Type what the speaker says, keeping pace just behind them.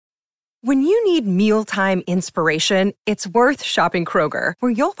When you need mealtime inspiration, it's worth shopping Kroger,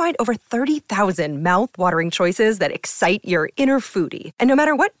 where you'll find over 30,000 mouth-watering choices that excite your inner foodie. And no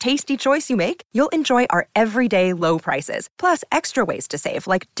matter what tasty choice you make, you'll enjoy our everyday low prices, plus extra ways to save,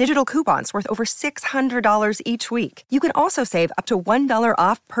 like digital coupons worth over $600 each week. You can also save up to $1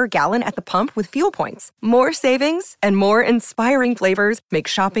 off per gallon at the pump with fuel points. More savings and more inspiring flavors make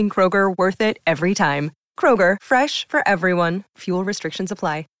shopping Kroger worth it every time. Kroger, fresh for everyone. Fuel restrictions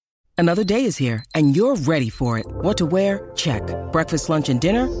apply. Another day is here, and you're ready for it. What to wear? Check. Breakfast, lunch, and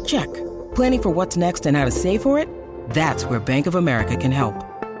dinner? Check. Planning for what's next and how to save for it? That's where Bank of America can help.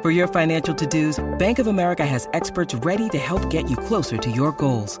 For your financial to-dos, Bank of America has experts ready to help get you closer to your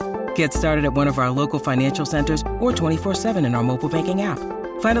goals. Get started at one of our local financial centers or 24/7 in our mobile banking app.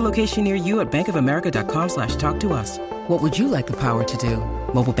 Find a location near you at bankofamerica.com/talktous. What would you like the power to do?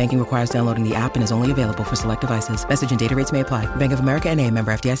 Mobile banking requires downloading the app and is only available for select devices. Message and data rates may apply. Bank of America N.A.,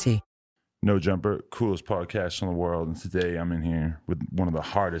 member FDIC. No Jumper, coolest podcast in the world. And today I'm in here with one of the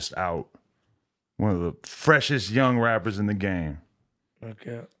hardest out, one of the freshest young rappers in the game.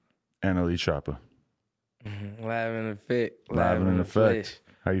 Okay. Annalie Chopper. Live in effect. Live in effect.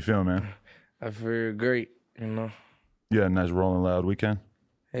 How you feeling, man? I feel great, you know. You had a nice Rolling Loud weekend?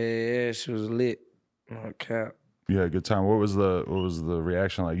 Yeah, she was lit. No cap. You had a good time. What was the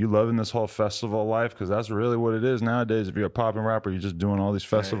reaction like? You loving this whole festival life? Because that's really what it is nowadays. If you're a popping rapper, you're just doing all these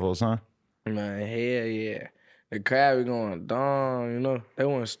festivals, huh? Man, hell yeah. The crowd was going dumb, you know. They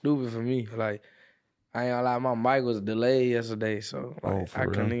weren't stupid for me. Like, I ain't gonna lie, my mic was delayed yesterday, so like, I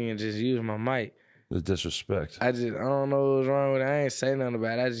couldn't even just use my mic. The disrespect. I don't know what was wrong with it. I ain't say nothing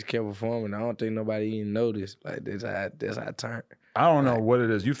about it. I just kept performing. I don't think nobody even noticed. Like, that's how I turned. I don't know what it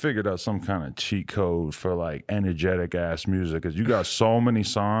is. You figured out some kind of cheat code for like energetic ass music, because you got so many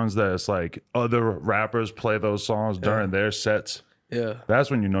songs that it's like other rappers play those songs during their sets. Yeah. That's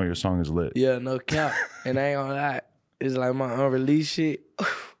when you know your song is lit. Yeah, no cap. And I ain't gonna lie, it's like my unreleased shit.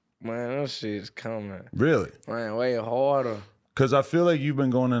 Man, that shit's coming. Really? Man, way harder. Because I feel like you've been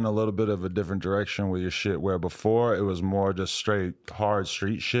going in a little bit of a different direction with your shit, where before it was more just straight hard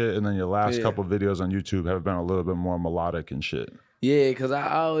street shit, and then your last couple videos on YouTube have been a little bit more melodic and shit. Yeah, because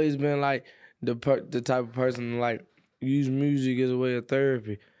I always been like the type of person to like use music as a way of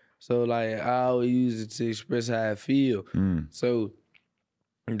therapy. So like I always use it to express how I feel. So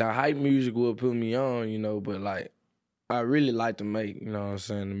the hype music will put me on, you know, but like I really like to make, you know what I'm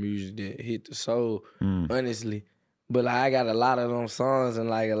saying, the music that hit the soul, honestly. But like I got a lot of them songs, and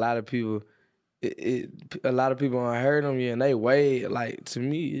like a lot of people, a lot of people ain't heard them yet, and they way, like, to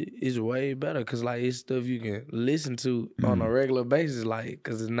me, it's way better, because like it's stuff you can listen to on a regular basis, like,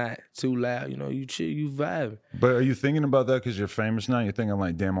 because it's not too loud, you know, you chill, you vibe. But are you thinking about that because you're famous now? You're thinking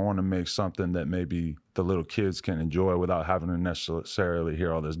like, damn, I want to make something that maybe the little kids can enjoy without having to necessarily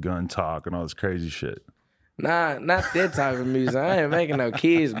hear all this gun talk and all this crazy shit. Nah, not that type of music. I ain't making no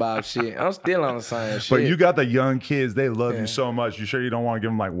kids bop shit. I'm still on the same shit. But you got the young kids. They love you so much. You sure you don't want to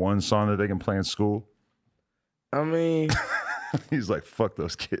give them like one song that they can play in school? I mean... He's like, fuck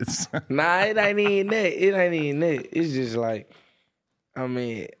those kids. Nah, it ain't even that. It ain't even that. It's just like, I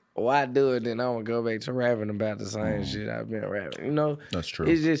mean, why do it? Then I'm going to go back to rapping about the same shit I've been rapping. You know? That's true.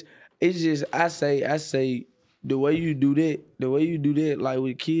 It's just, I say, the way you do that, like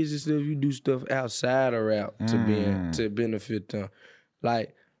with kids and stuff, you do stuff outside of rap to benefit them.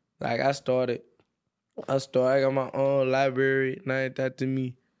 Like I got my own library named after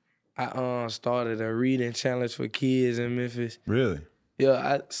me. I started a reading challenge for kids in Memphis. Really?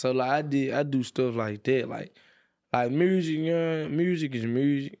 Yeah, I do stuff like that. Like music, you know, music is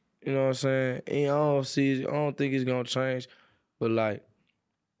music. You know what I'm saying? And I don't think it's gonna change. But like,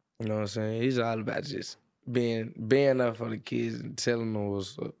 you know what I'm saying? It's all about just being up for the kids and telling them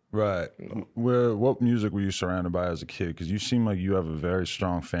what's up. Right. You know? What music were you surrounded by as a kid? Because you seem like you have a very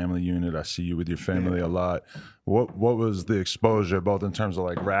strong family unit. I see you with your family a lot. What was the exposure, both in terms of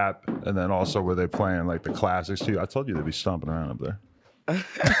like rap, and then also were they playing like the classics too? I told you they'd be stomping around up there.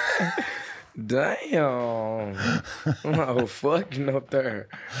 Damn. Oh, fucking up there.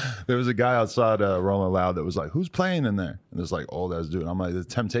 There was a guy outside Rolling Loud that was like, who's playing in there? And there's like old ass dude. I'm like, the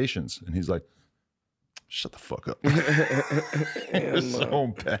Temptations. And he's like, shut the fuck up. It's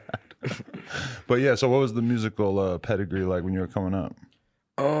so bad. But yeah, so what was the musical pedigree like when you were coming up?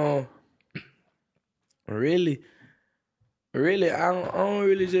 Really, I don't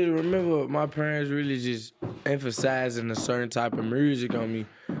really just remember my parents really just emphasizing a certain type of music on me.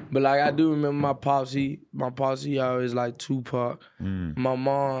 But like I do remember my pops, he always like Tupac. My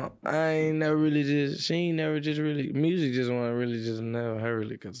mom, she ain't never just really, music just wasn't really just never her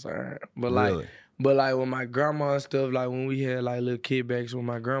really concerned. But like, Really? But like with my grandma and stuff, like when we had like little kickbacks with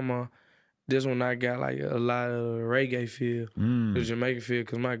my grandma, this one I got like a lot of reggae feel, the Jamaican feel,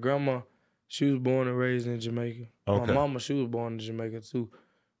 because my grandma, she was born and raised in Jamaica. Okay. My mama, she was born in Jamaica too.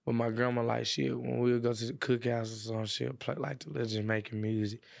 But my grandma, like, when we would go to the cookhouse or something, she'll play like the little Jamaican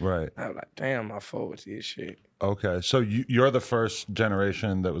music. Right. I was like, damn, I fuck with this shit. Okay. So you're the first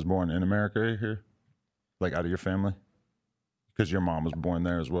generation that was born in America here? Like out of your family? Because your mom was born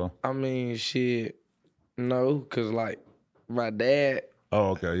there as well? I mean, shit, no, because like my dad. Oh,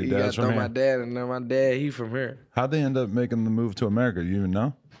 okay. Your dad's from here? My dad, and then my dad, he from here. How'd they end up making the move to America? Do you even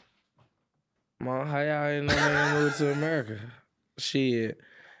know? Mom, how y'all ain't know they moved to America? Shit.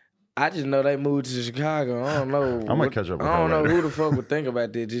 I just know they moved to Chicago. I don't know. I'm gonna catch up with I don't her know later. who the fuck would think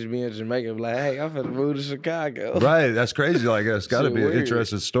about that, just being Jamaican. Like, hey, I'm finna move to Chicago. Right. That's crazy. Like, it's got to Shit be an weird.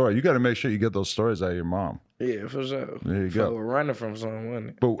 interesting story. You got to make sure you get those stories out of your mom. Yeah, for sure. There you go. Fuck, we're running from something, wasn't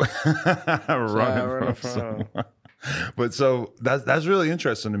it? But running running from from. someone. But so that's really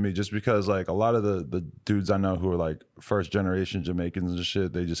interesting to me, just because like a lot of the dudes I know who are like first generation Jamaicans and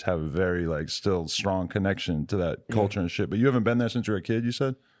shit, they just have a very like still strong connection to that culture and shit. But you haven't been there since you were a kid, you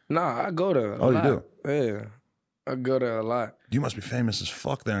said? Nah, I go there. Oh, you do? Yeah, I go there a lot. You must be famous as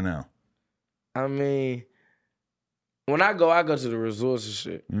fuck there now. I mean, when I go to the resorts and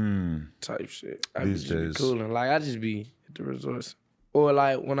shit, type shit. I These just be days. coolin'. Like, I just be at the resorts. Or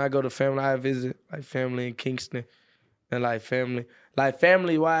like when I go to family, I visit like family in Kingston and like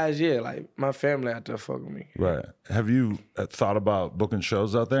family wise, yeah, like my family out there fuck with me. Right. Have you thought about booking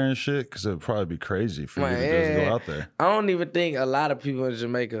shows out there and shit? Because it'd probably be crazy for you to just go out there. I don't even think a lot of people in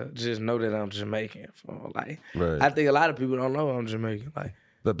Jamaica just know that I'm Jamaican. Like, Right. I think a lot of people don't know I'm Jamaican. Like,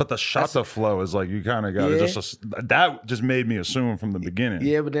 But the shota flow is like you kind of got to that just made me assume from the beginning.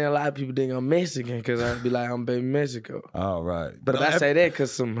 yeah, but then a lot of people think I'm Mexican because I'd be like, I'm baby Mexico. Oh, right. But I say that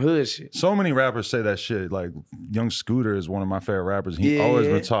because some hood shit. So many rappers say that shit. Like Young Scooter is one of my favorite rappers. He always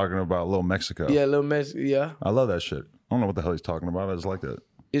been talking about Little Mexico. Yeah, little Mexican. Yeah, I love that shit. I don't know what the hell he's talking about. I just like that.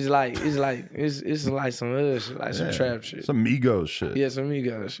 it's like some hood shit, like some trap shit. Some Migos shit. Yeah, some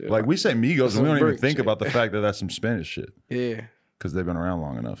Migos shit. Like we say Migos and some we don't even brick think shit. about the fact that that's some Spanish shit Yeah. because they've been around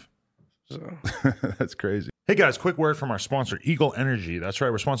long enough. So. That's crazy. Hey guys, quick word from our sponsor, Eagle Energy. That's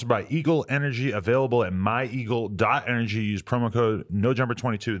right, we're sponsored by Eagle Energy, available at myeagle.energy. Use promo code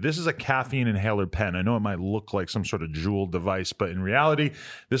NOJUMPER22. This is a caffeine inhaler pen. I know it might look like some sort of jewel device, but in reality,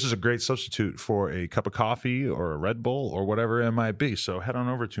 this is a great substitute for a cup of coffee or a Red Bull or whatever it might be. So head on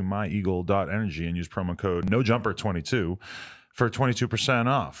over to myeagle.energy and use promo code NOJUMPER22 for 22%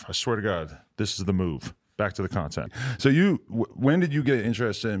 off. I swear to God, this is the move. Back to the content. So when did you get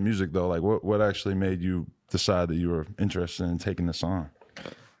interested in music though? Like what actually made you decide that you were interested in taking this on?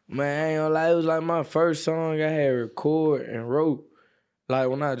 Man, I ain't gonna lie, it was like my first song I had record and wrote. Like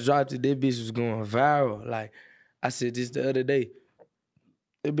when I dropped it, that bitch was going viral. Like I said this the other day.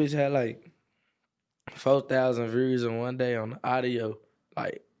 That bitch had like 4,000 views in one day on the audio,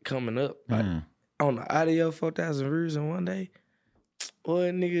 like coming up. Like on the audio, 4,000 views in one day.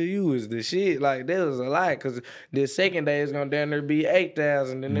 Boy, nigga, you was the shit. Like, that was a lot. Because the second day, it's going to down there be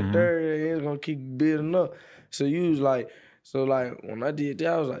 8,000. Then the third day, it's going to keep building up. So you was like, when I did that,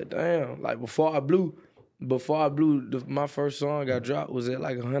 I was like, damn. Like, before I blew, my first song I dropped was at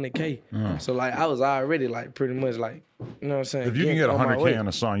like 100K. So, like, I was already, like, pretty much, like, you know what I'm saying? If you can get 100K on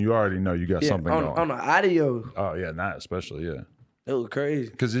a song, you already know you got something going. On the audio. Oh, yeah, not especially, yeah. It was crazy.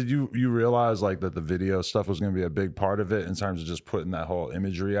 Because did you realize like that the video stuff was going to be a big part of it in terms of just putting that whole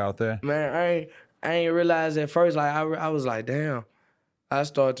imagery out there? Man, I ain't realize at first. Like I was like, damn. I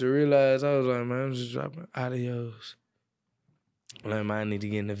started to realize I was like, man, I'm just dropping audios. Like, man, I need to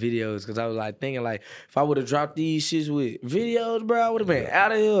get in the videos because I was like thinking like if I would have dropped these shits with videos, bro, I would have been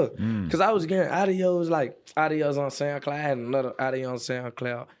out of here. Because I was getting audios on SoundCloud. I had another audio on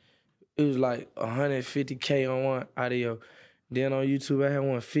SoundCloud. It was like 150K on one audio. Then on YouTube, I had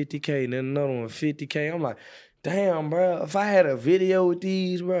one 50K, then another one 50K. I'm like, damn, bro, if I had a video with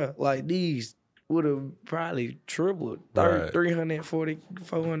these, bro, like these would have probably tripled, 340,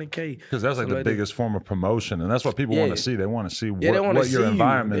 400K. Because that's like the biggest form of promotion, and that's what people want to see. They want to see they what your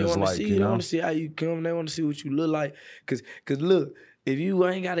environment is like. They want to see how you come. They want to see what you look like. Cause look, if you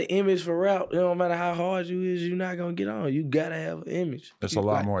ain't got an image for rap, it don't matter how hard you is, you're not gonna get on. You gotta have an image. It's a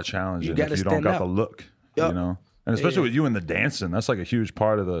lot more challenging if you don't stand got out. the look, you know. And especially with you in the dancing, that's like a huge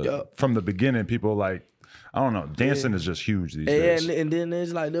part of the from the beginning. People like, I don't know, dancing is just huge these days. And then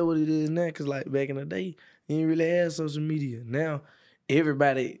it's like that's what it is now. Cause like back in the day, you didn't really have social media. Now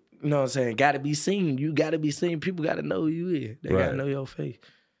everybody, you know what I'm saying, got to be seen. You got to be seen. People got to know who you is. They got to know your face.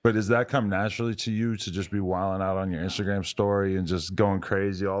 But does that come naturally to you to just be wilding out on your Instagram story and just going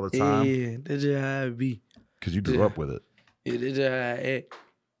crazy all the time? Yeah, that's just how it be. Because you grew up with it. Yeah, that's just how I act.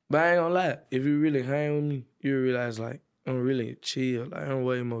 But I ain't gonna lie, if you really hang with me, you realize like I'm really chill. Like I'm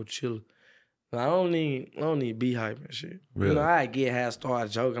way more chill. Like, I don't need be hype and shit. Really? You know, I get how I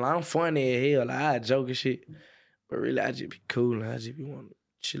start joking. Like, I'm funny as hell. Like I joke and shit. But really, I just be cool and I just be wanting to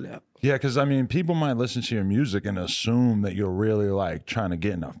chill out. Yeah, because I mean, people might listen to your music and assume that you're really like trying to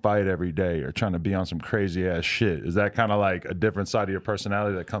get in a fight every day or trying to be on some crazy ass shit. Is that kind of like a different side of your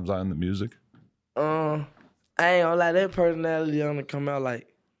personality that comes out in the music? I ain't gonna lie, that personality only come out like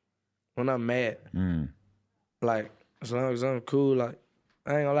when I'm mad. Like, as long as I'm cool, like,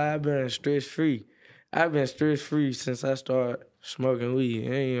 I ain't gonna lie, I've been stress-free. I've been stress-free since I started smoking weed.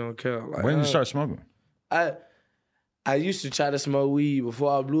 I ain't gonna care. Like, When did you start smoking? I used to try to smoke weed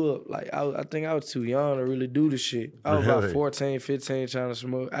before I blew up. Like, I think I was too young to really do the shit. I was about 14, 15 trying to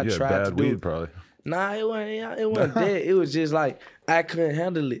smoke. I tried bad to do weed, it. probably. Nah, it wasn't that. It was just like, I couldn't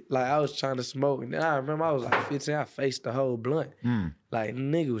handle it. Like, I was trying to smoke. And then I remember I was like 15, I faced the whole blunt. Like,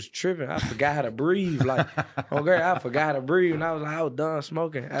 nigga was tripping. I forgot how to breathe. Like, oh girl, I forgot how to breathe. And I was done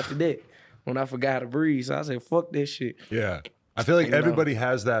smoking after that when I forgot how to breathe. So I said, fuck this shit. Yeah. I feel like everybody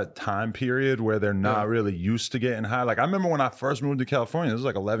has that time period where they're not really used to getting high. Like I remember when I first moved to California, this was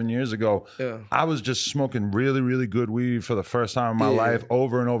like 11 years ago, I was just smoking really, really good weed for the first time in my life,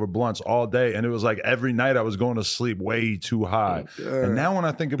 over and over blunts all day. And it was like every night I was going to sleep way too high. And now when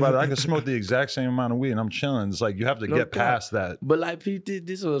I think about it, I can smoke the exact same amount of weed and I'm chilling. It's like you have to get past that. But like, Pete,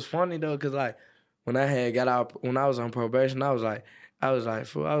 this was funny though, because like when I got out, when I was on probation, I was like,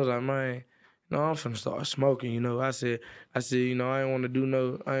 man, no, I'm finna start smoking, you know. I said, you know, I don't want to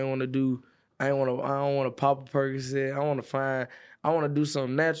pop a Percocet. I want to do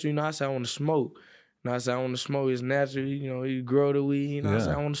something natural, you know. I said, I want to smoke. And I said, I want to smoke. It's natural, you know, you grow the weed, you know. I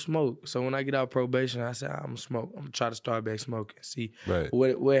said, I want to smoke. So when I get out of probation, I said, I'm going to smoke. I'm going to try to start back smoking. See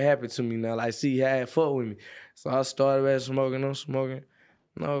what happened to me now. Like, see how it fucked with me. So I started back smoking. I'm smoking.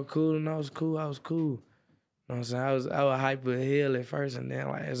 No, cool. And I was cool. You know what I'm saying? I was hyper as hell at first, and then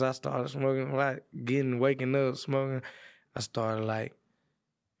like as I started smoking, like waking up smoking, I started like,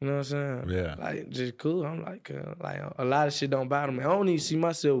 you know what I'm saying? Yeah. Like just cool. I'm like a lot of shit don't bother me. I don't even see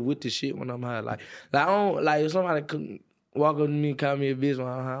myself with the shit when I'm high. Like I don't like if somebody could walk up to me and call me a bitch when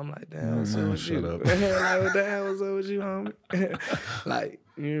I'm high. I'm like, damn, what's up with you? Up. Like, damn, what's up with you, homie? Like,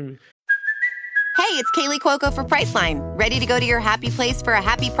 you hear me? Hey, it's Kaylee Cuoco for Priceline. Ready to go to your happy place for a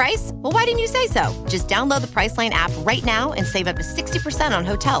happy price? Well, why didn't you say so? Just download the Priceline app right now and save up to 60% on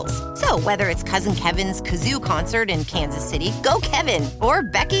hotels. So whether it's Cousin Kevin's Kazoo Concert in Kansas City, go Kevin, or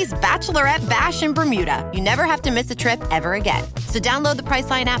Becky's Bachelorette Bash in Bermuda, you never have to miss a trip ever again. So download the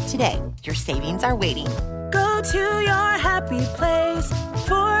Priceline app today. Your savings are waiting. Go to your happy place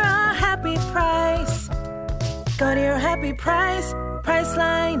for a happy price. Go to your happy price,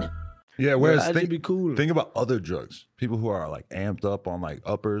 Priceline. Yeah, whereas cool. Think about other drugs. People who are like amped up on like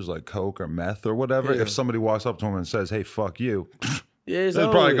uppers, like coke or meth or whatever. If somebody walks up to them and says, "Hey, fuck you," it's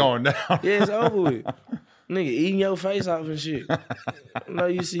probably going down. Yeah, it's over with. Nigga eating your face off and shit. You know,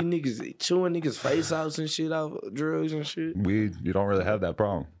 you see niggas chewing niggas' face off and shit off drugs and shit. You don't really have that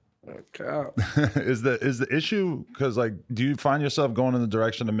problem. Okay. Is the issue because like, do you find yourself going in the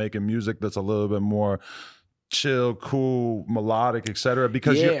direction of making music that's a little bit more chill, cool, melodic, etc.?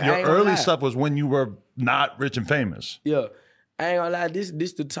 Because your early stuff was when you were not rich and famous. Yeah, I ain't gonna lie. This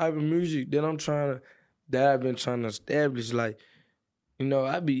the type of music that I've been trying to establish. Like, you know,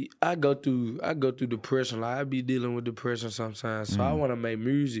 I go through depression. Like I be dealing with depression sometimes. So I want to make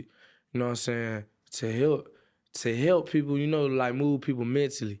music. You know what I'm saying? To help people. You know, like move people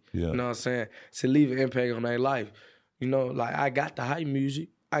mentally. Yeah. You know what I'm saying? To leave an impact on their life. You know, like I got the hype music.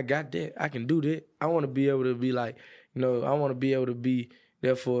 I got that. I can do that. I want to be able to be like, you know, I want to be able to be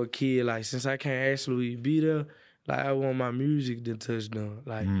there for a kid. Like, since I can't actually be there, like, I want my music to touch them.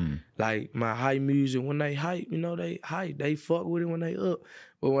 Like my hype music, when they hype, you know, they hype. They fuck with it when they up.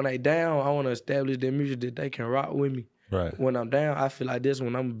 But when they down, I want to establish their music that they can rock with me. Right. When I'm down, I feel like this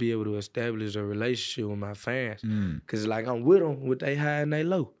when I'm going to be able to establish a relationship with my fans. Because, like, I'm with them with they high and they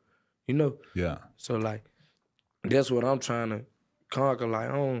low, you know? Yeah. So, like, that's what I'm trying to conquer, like,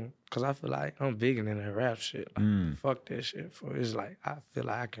 cause I feel like I'm bigger than that rap shit. Like, fuck that shit. It's like I feel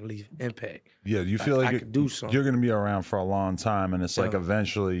like I can leave impact. Yeah, you feel like I could do something. You're gonna be around for a long time, and it's like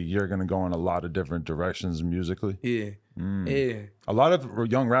eventually you're gonna go in a lot of different directions musically. Yeah, yeah. A lot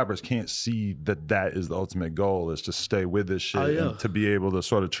of young rappers can't see that is the ultimate goal, is to stay with this shit and to be able to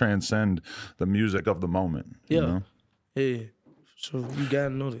sort of transcend the music of the moment. Yeah, you know? Yeah. So you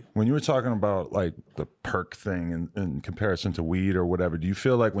gotta know that. When you were talking about like the perk thing in comparison to weed or whatever, do you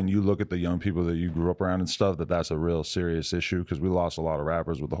feel like when you look at the young people that you grew up around and stuff, that's a real serious issue? Because we lost a lot of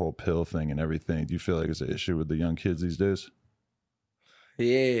rappers with the whole pill thing and everything. Do you feel like it's an issue with the young kids these days?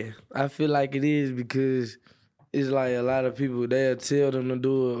 Yeah, I feel like it is because it's like a lot of people, they'll tell them to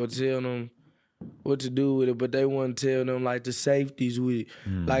do it or tell them what to do with it, but they won't tell them like the safeties with it.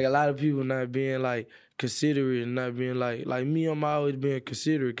 Like a lot of people not being like considerate and not being like me, I'm always being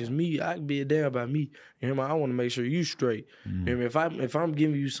considerate because me, I can be damn about me. You hear me? I want to make sure you straight. You hear me? If I'm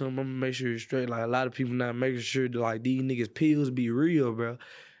giving you something, I'm gonna make sure you're straight. Like a lot of people not making sure that like these niggas pills be real, bro.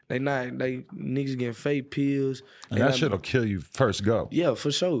 They niggas getting fake pills. And that shit'll kill you first go. Yeah,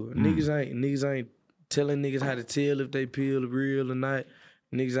 for sure. Niggas ain't telling niggas how to tell if they pill real or not.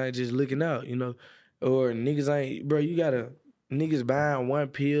 Niggas ain't just looking out, you know. Or niggas ain't, bro, niggas buying one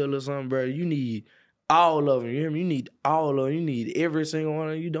pill or something, bro. You need all of them, you hear me? You need all of them. You need every single one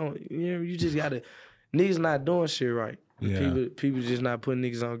of them. You don't, you hear me? You just gotta, niggas not doing shit right. Yeah. People just not putting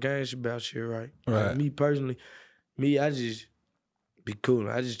niggas on game about shit right. Right. Like me personally, I just be cool.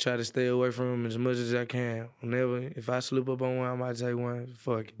 I just try to stay away from them as much as I can. If I slip up on one, I might take one.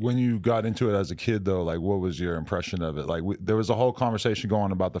 Fuck it. When you got into it as a kid, though, like, what was your impression of it? Like, there was a whole conversation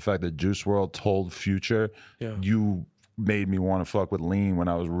going about the fact that Juice WRLD told Future, you made me want to fuck with lean when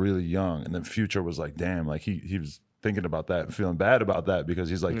I was really young. And then Future was like, damn, like, he was thinking about that and feeling bad about that because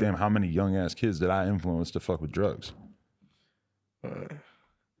he's like, damn, how many young-ass kids did I influence to fuck with drugs?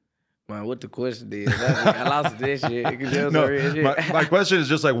 Man, what the question is? I lost that shit. No, my question is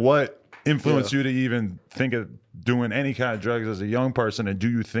just like, what influenced you to even think of doing any kind of drugs as a young person, and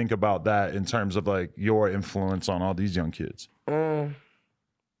do you think about that in terms of like your influence on all these young kids?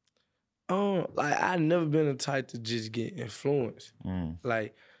 Like I never been the type to just get influenced.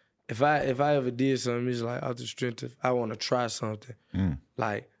 Like if I ever did something, it's like out the strength of I want to try something.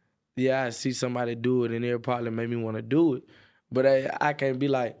 Like I see somebody do it, and it'll probably make me want to do it, but I can't be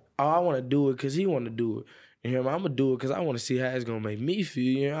like, oh, I want to do it because he want to do it. You hear me? I'm going to do it because I want to see how it's going to make me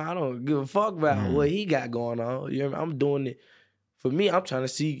feel. You know? I don't give a fuck about what he got going on. You hear me? I'm doing it for me. I'm trying to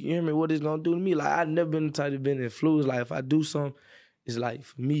see, you hear me, what it's going to do to me. Like, I've never been the type to been influenced. Like, if I do something, it's like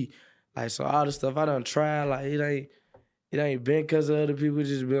for me. Like, so all the stuff I done tried, like, it ain't been because of other people. It's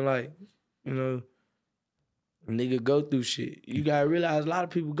just been like, you know, nigga go through shit. You gotta realize a lot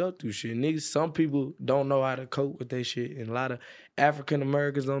of people go through shit. Niggas, some people don't know how to cope with their shit. And a lot of African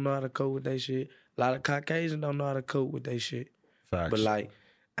Americans don't know how to cope with their shit. A lot of Caucasians don't know how to cope with their shit. Facts. But like,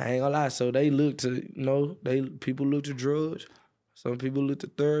 I ain't gonna lie. So they look to, you know, people look to drugs. Some people look to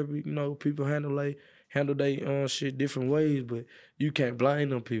therapy. You know, people handle their shit different ways. But you can't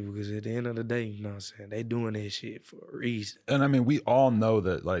blame them people because at the end of the day, you know what I'm saying, they doing that shit for a reason. And I mean, we all know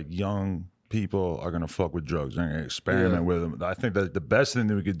that like young people are going to fuck with drugs. They're going to experiment with them. I think that the best thing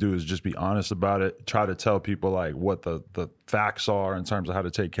that we could do is just be honest about it. Try to tell people like what the facts are in terms of how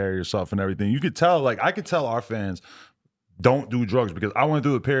to take care of yourself and everything. You could tell, like I could tell our fans, don't do drugs because I went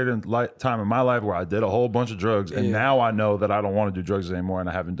through a period in time in my life where I did a whole bunch of drugs, and now I know that I don't want to do drugs anymore, and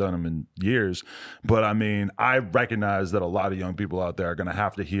I haven't done them in years. But I mean, I recognize that a lot of young people out there are going to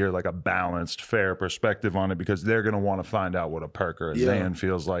have to hear like a balanced, fair perspective on it because they're going to want to find out what a perk or a Xan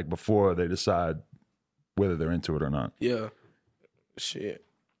feels like before they decide whether they're into it or not. Yeah, shit.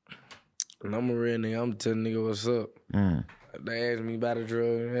 And I'm a real nigga. I'm telling nigga what's up. They ask me about a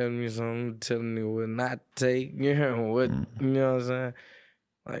drug, ask me something, I'm telling nigga what not to take, you know what I'm saying?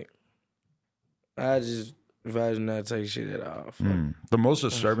 Like, I just advise you not to take shit at all. The most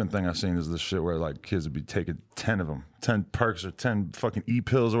disturbing thing I've seen is this shit where like kids would be taking 10 of them, 10 perks or 10 fucking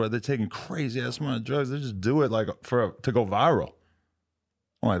E-pills, or where they're taking crazy ass amount of drugs. They just do it like to go viral.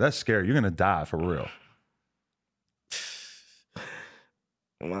 I'm like, that's scary. You're gonna die for real.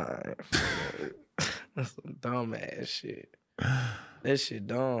 Man, that's some dumb ass shit. That shit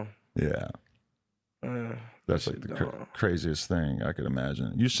dumb. Yeah. That's like the craziest thing I could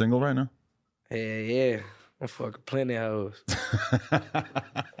imagine. You single right now? Yeah. I'm fucking plenty of hoes.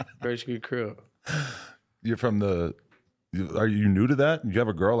 First Street Crib. You're from are you new to that? Did you have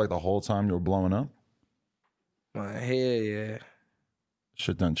a girl like the whole time you were blowing up? My hell yeah.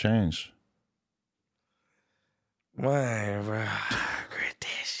 Shit done changed. Man, bro.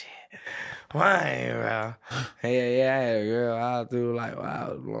 Why, bro? Hey, I had a girl all through like while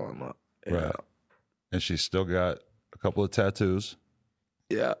I was blowing up. Right. And she still got a couple of tattoos.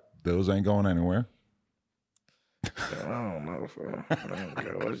 Yeah. Those ain't going anywhere. I don't know, bro. I don't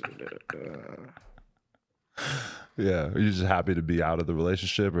care what you do. Yeah. Are you just happy to be out of the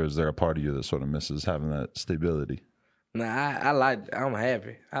relationship, or is there a part of you that sort of misses having that stability? Nah, I'm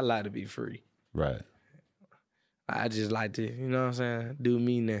happy. I like to be free. Right. I just like to, you know what I'm saying, do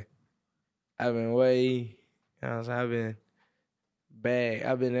me now. I've been you know what I'm saying? I've been bag.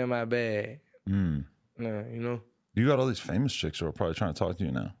 I've been in my bag. You know? You got all these famous chicks who are probably trying to talk to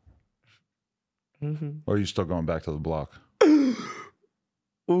you now. Or are you still going back to the block?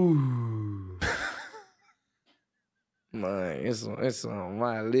 Ooh. Man, it's on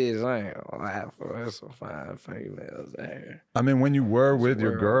my list. I ain't gonna lie for there's some fine females out here. I mean, when you were with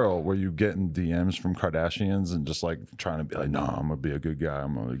your world. girl, were you getting DMs from Kardashians and just like trying to be like, no, I'm gonna be a good guy.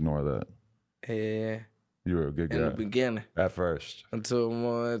 I'm gonna ignore that. Yeah, You were a good guy in the beginning. at first.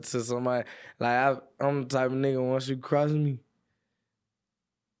 Until somebody like I'm the type of nigga once you cross me,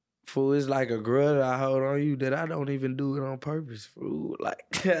 fool, it's like a grudge I hold on you that I don't even do it on purpose, fool.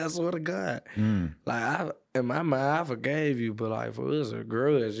 Like I swear to God, like in my mind I forgave you, but like for it's a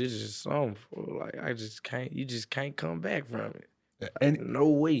grudge, it's just something, fool. Like I just can't, you just can't come back from it. Like, no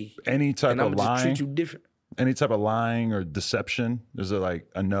way. Any type And of I'm gonna just lying, treat you different. any type of lying or deception, is it like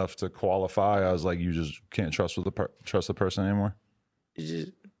enough to qualify as like you just can't trust the person anymore?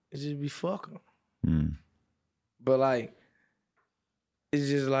 It just be fucking. Mm. But like, it's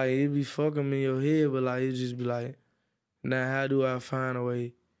just like it be fucking me in your head, but like it just be like, now how do I find a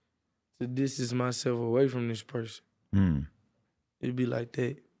way to distance myself away from this person? Mm. It be like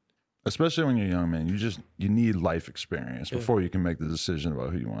that. Especially when you're young, man, you need life experience before you can make the decision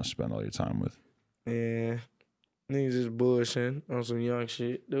about who you want to spend all your time with. Yeah. Niggas just bullshitting on some young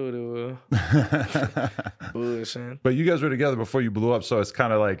shit. Do what it will. Bullshitting. But you guys were together before you blew up, so it's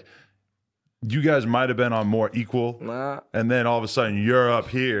kind of like you guys might have been on more equal, and then all of a sudden you're up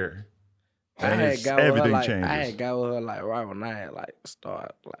here, and everything changes. I had got with her like right when I had like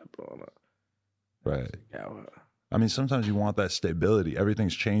started like blowing up. Right. Got with her. I mean, sometimes you want that stability.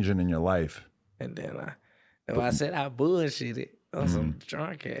 Everything's changing in your life. And then I said I bullshitted on some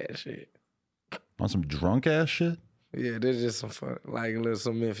drunk ass shit. On some drunk ass shit? Yeah, there's just some fun, like a little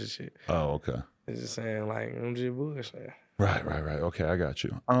some Memphis shit. Oh, okay. It's just saying like I'm just bullshit. Right. Okay, I got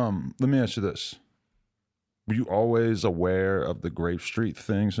you. Let me ask you this. Were you always aware of the Grape Street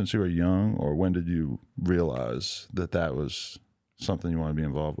thing since you were young, or when did you realize that that was something you want to be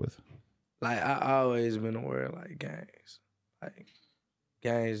involved with? Like I always been aware of like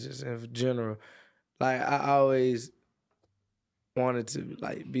gangs just in general. Like I always wanted to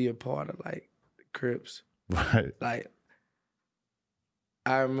like be a part of like the Crips. Right. Like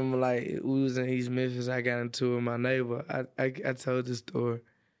I remember like we was in East Memphis. I got into it with my neighbor. I told this story,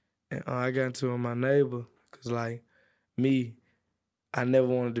 and I got into it with my neighbor because like me, I never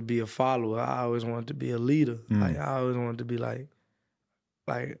wanted to be a follower. I always wanted to be a leader. Like I always wanted to be like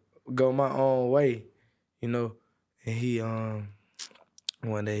go my own way, you know. And he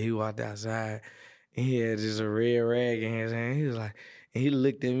one day he walked outside and he had just a red rag in his hand. He was like, and he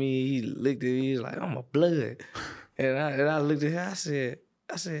looked at me, he was like, I'm a blood. And I looked at him,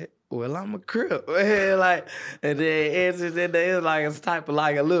 I said, well, I'm a Crip. And then answered that it was like a type of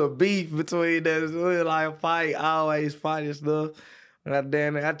like a little beef between us. We was like a fight, always fighting stuff. God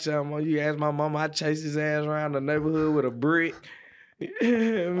damn it, I tell him, you ask my mama, I chased his ass around the neighborhood with a brick. me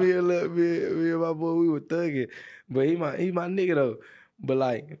and my boy, we were thugging. But he my nigga though. But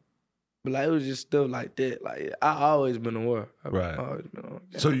like it was just stuff like that. Like I always been aware. Right. Always been aware.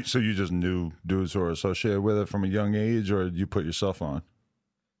 So you just knew dudes who were associated with it from a young age, or you put yourself on?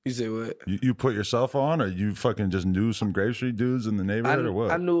 You say what? You put yourself on, or you fucking just knew some Grape Street dudes in the neighborhood, or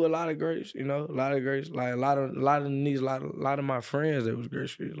what? I knew a lot of Grapes, you know, a lot of Grapes. Like a lot of niggas, a lot of my friends that was Grape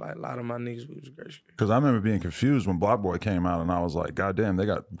Street. Like a lot of my niggas was Grape Street. Because I remember being confused when Block Boy came out, and I was like, God damn, they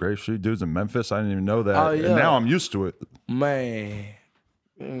got Grape Street dudes in Memphis. I didn't even know that. Oh, yeah. And now I'm used to it. Man,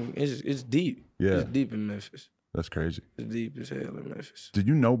 it's deep. Yeah. It's deep in Memphis. That's crazy. It's deep as hell in Memphis. Did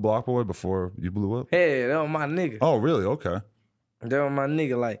you know Block Boy before you blew up? Yeah, that was my nigga. Oh, really? Okay. That was my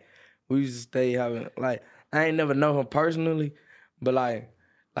nigga. Like, we used to stay having, like, I ain't never know him personally, but like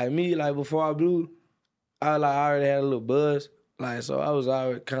me, like before I blew, I already had a little buzz. Like, so I was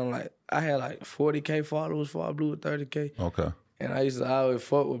already kind of like, I had like 40K followers before I blew at 30K. Okay. And I used to always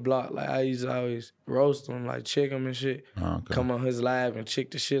fuck with Block. Like, I used to always roast him, like, check him and shit. Okay. Come on his live and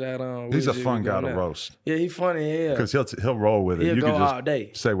check the shit out of him. He's a fun guy to roast. Yeah, he funny, yeah. Because he'll roll with it. He'll You go can just all day.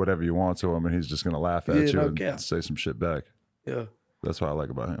 say whatever you want to him, and he's just going to laugh at you no and cap. say some shit back. Yeah. That's what I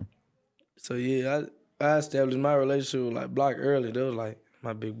like about him. So, yeah, I established my relationship with, like, Block early. That was, like,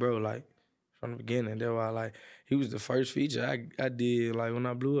 my big bro, like, from the beginning. That's why, like, he was the first feature I did, like, when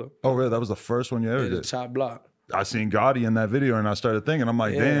I blew up. Oh, really? That was the first one you ever Yeah, the did? Chop Block. I seen Gotti in that video, and I started thinking, I'm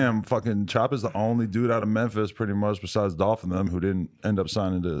like, damn, fucking Chop is the only dude out of Memphis, pretty much, besides Dolph and them, who didn't end up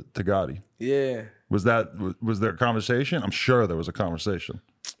signing to Gotti. Yeah. Was there a conversation? I'm sure there was a conversation.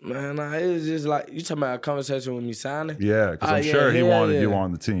 Man, nah, it was just like, you talking about a conversation with me signing? Yeah, because I'm sure he wanted you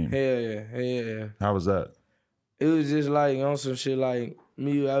on the team. Hell yeah. How was that? It was just like on some shit like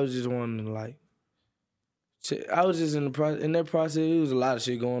me, I was just wanting to like I was just in that process. It was a lot of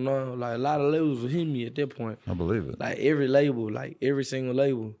shit going on. Like a lot of labels were hitting me at that point. I believe it. Like every label, like every single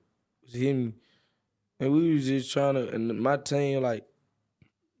label was hitting me. And we was just trying to, and my team, like,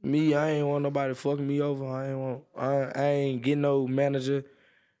 me, I ain't want nobody fucking me over. I ain't getting no manager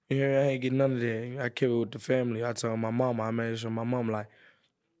in here. I ain't getting none of that. I kept it with the family. I told my mama, I made sure my mom, like,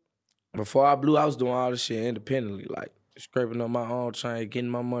 before I blew, I was doing all this shit independently, like, scraping up my own chain,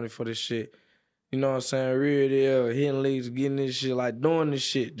 getting my money for this shit. You know what I'm saying? Real deal, hitting leagues, getting this shit, like, doing this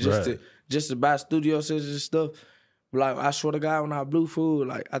shit just to buy studio sessions and stuff. Like, I swear to God, when I blew food,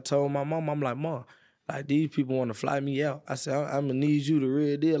 like, I told my mom, I'm like, Mom, like, these people want to fly me out. I said, I'm going to need you to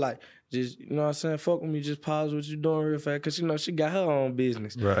real deal. Like, just, you know what I'm saying? Fuck with me. Just pause what you doing real fast. Because, you know, she got her own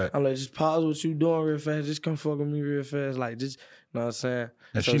business. Right. I'm like, just pause what you doing real fast. Just come fuck with me real fast. Like, just, you know what I'm saying?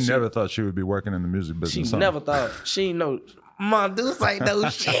 And so she never thought she would be working in the music business. She never thought. She ain't know. Mom Deuce ain't no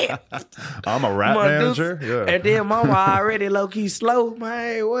shit. I'm a rap manager. Yeah. And then mama already low-key slow.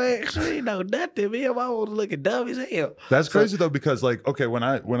 Man, what? She ain't know nothing. Me and mama was looking dumb as hell. That's crazy though, because like, okay, when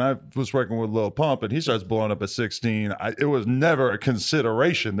I was working with Lil Pump and he starts blowing up at 16, it was never a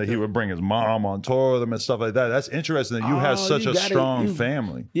consideration that he would bring his mom on tour with him and stuff like that. That's interesting that you have such a strong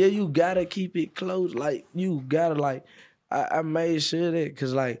family. Yeah, you gotta keep it close. Like, you gotta, like, I made sure that,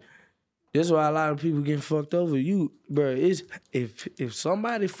 because, like, that's why a lot of people getting fucked over. You, bro, it's if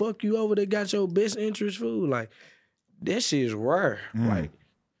somebody fuck you over that got your best interest food, like, that shit is rare. Like,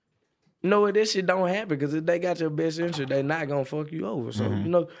 you know what, that shit don't happen, because if they got your best interest, they not gonna fuck you over. So, you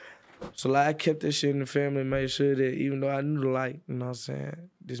know, so like, I kept that shit in the family, made sure that even though I knew, like, you know what I'm saying,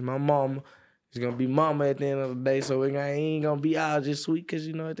 this my mama, it's gonna be mama at the end of the day, so it ain't gonna be all just sweet, because,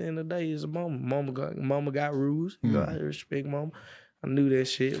 you know, at the end of the day, it's a mama. Mama got rules. You know, I respect mama. I knew that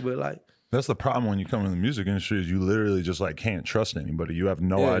shit, but, like, that's the problem when you come in the music industry is you literally just like can't trust anybody. You have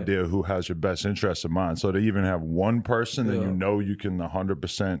no idea who has your best interest in mind. So to even have one person that you know you can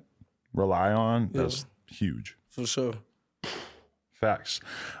 100% rely on, that's huge. For sure. Facts.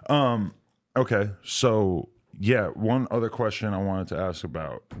 Okay, so yeah, one other question I wanted to ask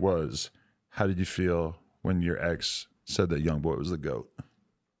about was, how did you feel when your ex said that YoungBoy was the GOAT?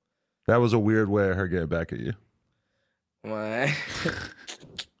 That was a weird way of her getting back at you. Man.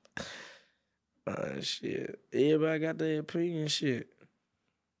 Shit. Everybody got their opinion, shit.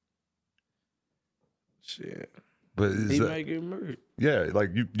 But he make good music. Yeah, like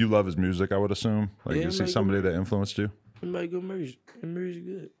you love his music, I would assume. Like you see somebody that influenced you. He make good music. His music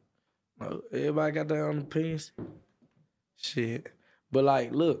good. Everybody got their own opinions. Shit. But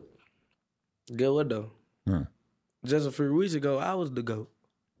like, look, get what though? Just a few weeks ago, I was the GOAT.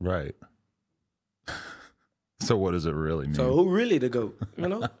 Right. So what does it really mean? So who really the GOAT? You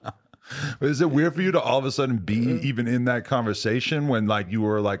know? Is it weird for you to all of a sudden be even in that conversation when like you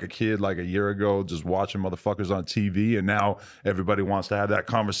were like a kid like a year ago just watching motherfuckers on TV, and now everybody wants to have that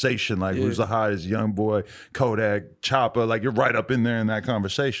conversation like who's the hottest, YoungBoy, Kodak, Chopper, like you're right up in there in that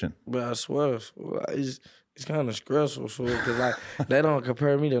conversation. But I swear, it's kind of stressful, because like they don't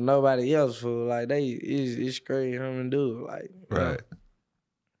compare me to nobody else, fool. Like it's great, and dude, like right.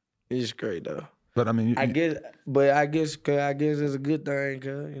 It's great though. But I mean, I guess it's a good thing,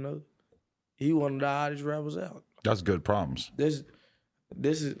 cause you know. He one of the hottest rappers out. That's good problems. This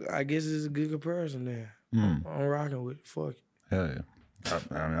is, I guess, it's a good comparison there. I'm rocking with it. Fuck it. Hell yeah.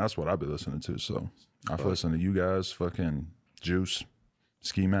 I mean, that's what I be listening to. So I've listened to you guys, fucking Juice,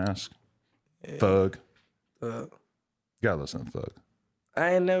 Ski Mask, Thug. You gotta listen to Thug.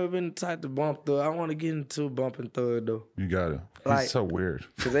 I ain't never been the type to bump Thug. I want to get into bumping Thug though. You gotta. Like, he's so weird.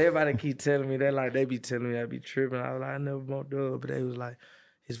 Cause everybody keep telling me that, like they be telling me I be tripping. I was like, I never bumped Thug, but they was like,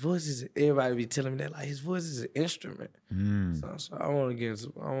 his voice is. Everybody be telling me that, like his voice is an instrument. So I want to get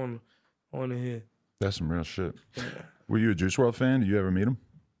into. I want to hear. That's some real shit. Yeah. Were you a Juice WRLD fan? Did you ever meet him?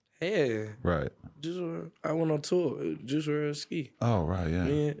 Yeah. Right. Juice WRLD. I went on tour. Juice WRLD ski. Oh right,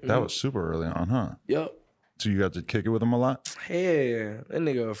 yeah. That was super early on, huh? Yup. So you got to kick it with him a lot? Yeah. That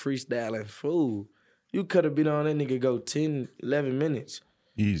nigga a freestyling fool. You could have been on that nigga go 10, 11 minutes.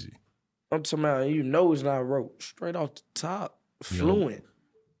 Easy. I'm talking about, you know it's not wrote. Straight off the top. Fluent.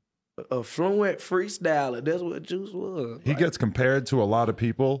 A fluent freestyler. That's what Juice was. He gets compared to a lot of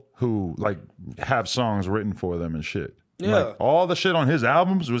people who like have songs written for them and shit. Yeah. Like, all the shit on his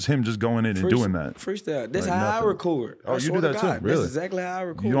albums was him just going in and doing that. Freestyle. That's like how nothing. I record. Oh, you do that too? Really? That's exactly how I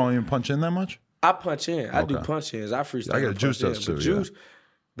record. You don't even punch in that much? I punch in. I do punch ins. I freestyle. I got Juice does too.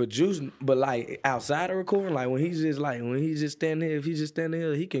 But like outside of recording, like when he's just standing here, if he's just standing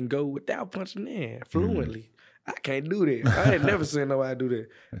here, he can go without punching in fluently. I can't do that. I ain't never seen nobody do that.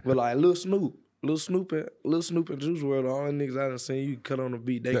 But like Lil Snoop, Lil Snoop and Juice WRLD, the only niggas I done seen you cut on the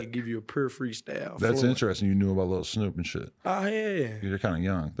beat, they can give you a pure freestyle. That's fluent. interesting. You knew about Lil Snoop and shit. Oh, yeah. You're kind of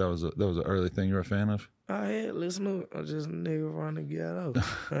young. That was an early thing you were a fan of? Oh, yeah, Lil Snoop. I'm just a nigga from the ghetto.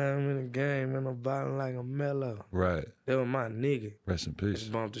 I'm in the game and I'm bottom like a mellow. Right. That was my nigga. Rest in peace.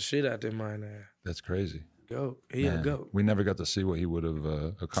 Just bumped the shit out that mine now. That's crazy. Go. He a Man, go. we never got to see what he would have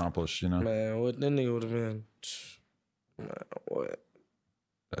accomplished, you know? Man, what that nigga would have been, man, what?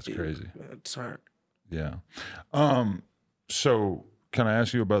 That's crazy. Man, turn. Yeah. So can I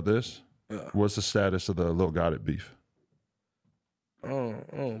ask you about this? Yeah. What's the status of the Lil Gotit beef?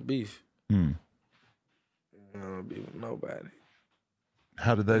 Beef. Hmm. I don't beef with nobody.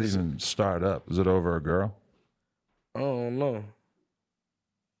 How did that even start up? Is it over a girl? I don't know.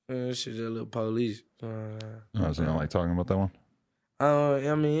 Man, shit just a little police. Oh, so you don't like talking about that one?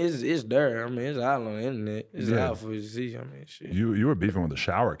 I mean, it's there. I mean, it's out on the internet. It's Yeah. out for you to see. I mean, shit. You were beefing with a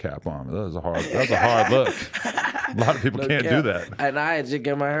shower cap on. That was a hard look. A lot of people No can't cap. do that. And I just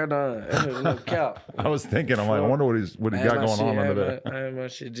get my hair done. No cap. I was thinking, I'm like, I wonder what he got going on under there. My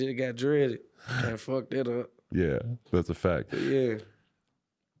shit just got dreaded. Can't fuck that up. Yeah, that's a fact. But yeah.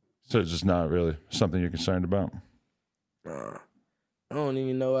 So it's just not really something you're concerned about. Nah. I don't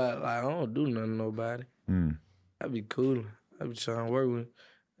even know. I don't do nothing to nobody. I be cool. I be trying to work with.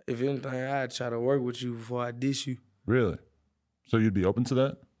 If anything, I'd try to work with you before I diss you. Really? So you'd be open to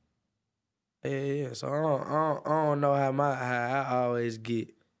that? Yeah. So I don't know how I always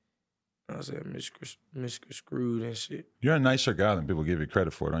get. I said misconstrued and shit. You're a nicer guy than people give you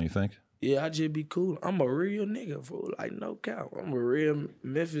credit for, don't you think? Yeah, I just be cool. I'm a real nigga, fool. Like, no cap. I'm a real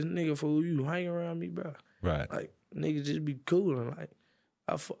Memphis nigga, fool. You hang around me, bro. Right. Like, niggas just be cool. And, like,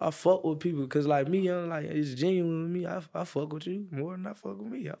 I fuck with people. Because, like, me, I'm like, it's genuine with me. I fuck with you more than I fuck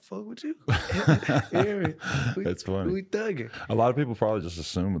with me. I fuck with you. You hear me? That's funny. We thugging. A lot of people probably just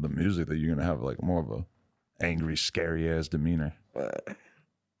assume with the music that you're going to have, like, more of a angry, scary-ass demeanor. Like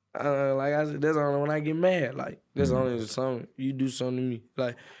I said, that's only when I get mad. Like, that's only something, you do something to me.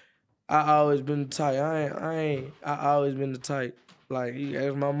 Like, I always been the type. I always been the type. Like, you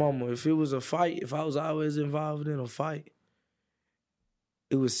ask my mama, if it was a fight, if I was always involved in a fight,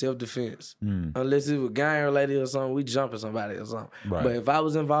 it was self-defense. Unless it was gang-related or something, we jumping somebody or something. Right. But if I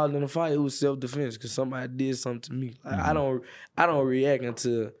was involved in a fight, it was self-defense because somebody did something to me. Like, I don't react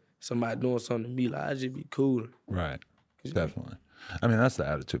until somebody doing something to me. Like, I just be cool. Right. Definitely. I mean, that's the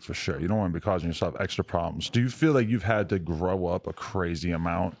attitude for sure. You don't want to be causing yourself extra problems. Do you feel like you've had to grow up a crazy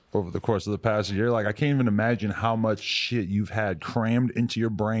amount over the course of the past year? Like, I can't even imagine how much shit you've had crammed into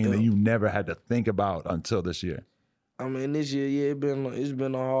your brain that you never had to think about until this year. I mean, this year, yeah, it's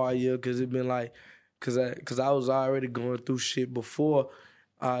been a hard year because it been like, cause I was already going through shit before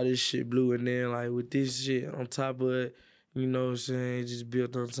all this shit blew, and then like with this shit on top of it, you know what I'm saying, it just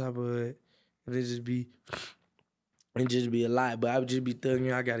built on top of it, and it just be a lot. But I would just be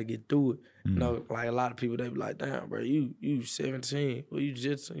thugging, I gotta get through it. You know, like a lot of people, they be like, damn, bro, you 17, well, you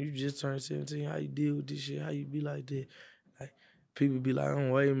just turned 17. How you deal with this shit? How you be like that? Like people be like,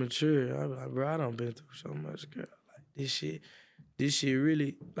 I'm way mature. I be like, bro, I done been through so much, girl. This shit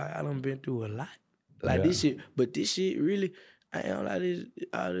really, like, I done been through a lot. Like, this shit really, I ain't gonna lie,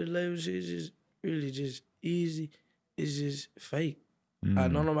 all this label shit is just really just easy. It's just fake. I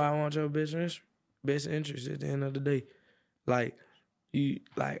know nobody want your best interest at the end of the day. Like,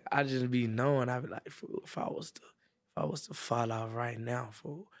 I just be knowing, I be like, if I was to fall off right now,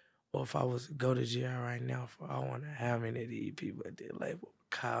 or if I was to go to jail right now, I wonder how many of these people at that label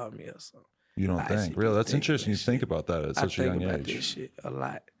call me or something. You don't think? Really? That's interesting. You think about that at such a young age. I think about this shit a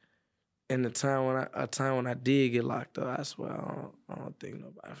lot. And the time when I did get locked up, I swear I don't think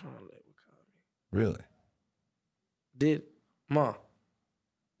nobody from the label called me. Really? Did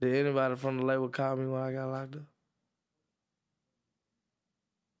anybody from the label call me when I got locked up?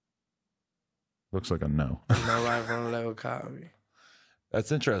 Looks like a no. Nobody from the label called me.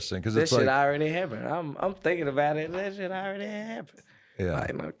 That's interesting because That it's shit like, already happened. I'm thinking about it. That shit already happened. yeah.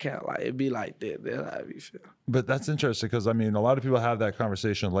 Like, no count. Like, it be like that. That's how it be feel. But that's interesting because, I mean, a lot of people have that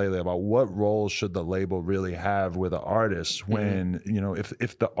conversation lately about what role should the label really have with an artist when, you know,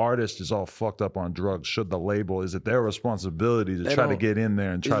 if the artist is all fucked up on drugs, should the label, is it their responsibility to try to get in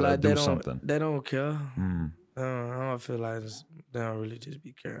there and try to do something? They don't care. I don't feel like they don't really just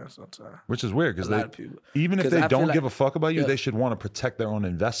be caring sometimes. Which is weird because even if 'Cause they I don't feel give like- a fuck about you, yeah. they should want to protect their own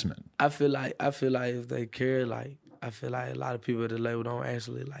investment. I feel like if they care, like, I feel like a lot of people at the label don't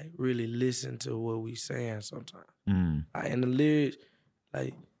actually like really listen to what we saying sometimes. Like, in the lyrics,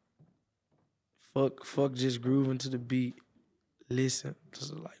 like, fuck just grooving to the beat. Listen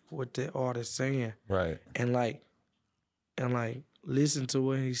to like what that artist saying. Right. And listen to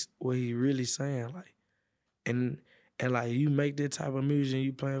what he really saying, like, and like you make that type of music and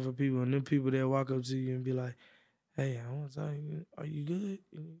you playing for people, and them people that walk up to you and be like, "Hey, I want to tell you, are you good?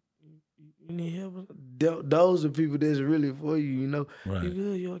 You need help?" Those are people that's really for you, you know. Right. You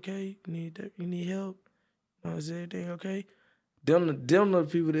good? You okay? You need help? Is everything okay? Them the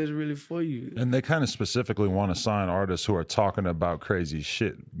people that's really for you. And they kind of specifically want to sign artists who are talking about crazy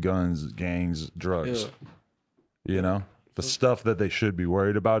shit, guns, gangs, drugs. Yeah. You know? The stuff that they should be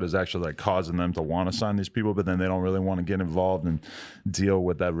worried about is actually like causing them to want to sign these people, but then they don't really want to get involved and deal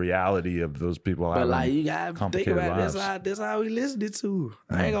with that reality of those people But having like you gotta think complicated about it, lives. that's how we listened to.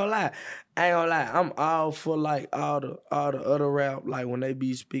 I ain't gonna lie. I'm all for like all the other rap, like when they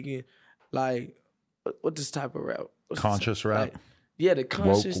be speaking, like what this type of rap? What's Conscious this, rap? like, yeah, the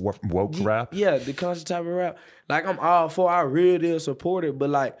conscious woke rap? Yeah, the conscious type of rap. Like I'm all for. I really support it. But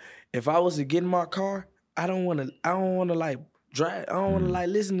like if I was to get in my car, I don't wanna like drive. I don't wanna like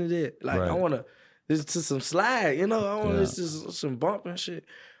listen to that. Like I Right. wanna listen to some slide, you know. I wanna Yeah. listen to some bump and shit.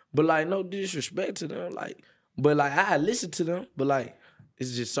 But like no disrespect to them. Like, but like I listen to them, but like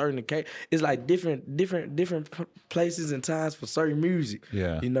it's just certain occasions. It's like different places and times for certain music.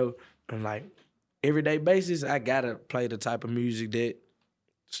 Yeah. You know, and like everyday basis, I gotta play the type of music that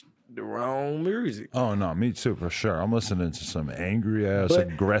the wrong music. Oh no, me too, for sure. I'm listening to some angry ass, But-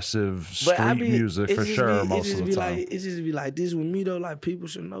 aggressive But I street be- music it for just sure be- most it just of be the time. Like, it just be like this with me though. Like people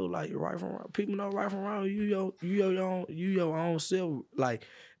should know like right from wrong. People know right from wrong. You your own self. Like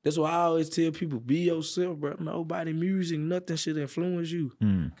that's why I always tell people, be yourself, bro. Nobody music, nothing should influence you.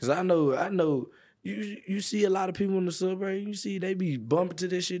 Cause I know. You see a lot of people in the suburb. You see they be bumping to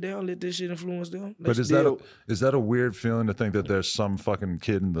this shit. They don't let this shit influence them. They But is that a weird feeling to think that there's some fucking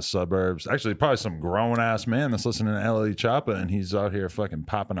kid in the suburbs, actually probably some grown ass man that's listening to L.A. Choppa and he's out here fucking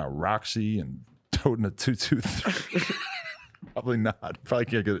popping a Roxy and toting a 223. Probably not. Probably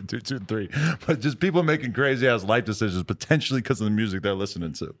can't get a 223. But just people making crazy ass life decisions potentially because of the music they're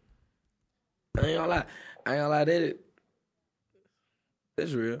listening to. I ain't gonna lie.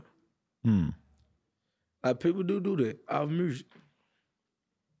 That's real. Like people do that off music.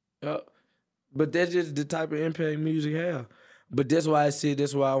 But that's just the type of impact music have. But that's why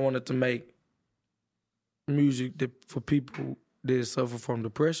I wanted to make music for people that suffer from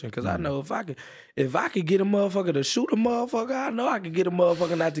depression. Cause I know if I could get a motherfucker to shoot a motherfucker, I know I could get a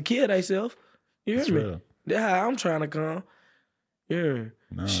motherfucker not to kill themselves. You hear me? real. That's how I'm trying to come. Yeah.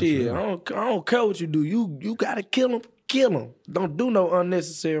 No, it's Shit, real. I don't care what you do. You gotta kill him. Kill him. Don't do no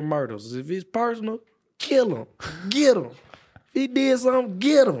unnecessary murders. If it's personal, kill him. Get him. If he did something,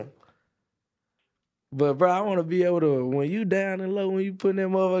 get him. But bro, I want to be able to, when you down and low, when you putting that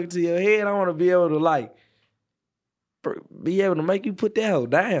motherfucker to your head, I want to be able to like, be able to make you put that hoe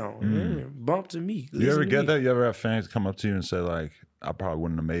down. Bump to me. You ever get that? You ever have fans come up to you and say like, I probably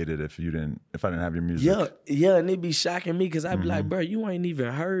wouldn't have made it if I didn't have your music? Yeah, and it be shocking me because I be like, bro, you ain't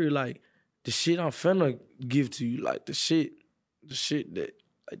even heard like the shit I'm finna give to you, like the shit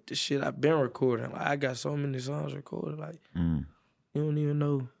I've been recording. Like I got so many songs recorded, like you don't even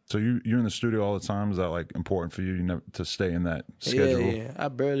know. So you're in the studio all the time? Is that like important for you? You never to stay in that schedule? Yeah. I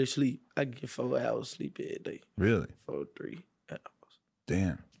barely sleep. I get 4 hours sleep every day. Really? 3 hours.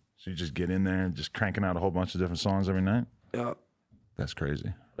 Damn. So you just get in there and just cranking out a whole bunch of different songs every night? Yeah, That's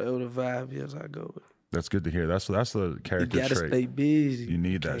crazy. whatever the vibe is, I go with. That's good to hear. That's the You character gotta trait. stay busy. You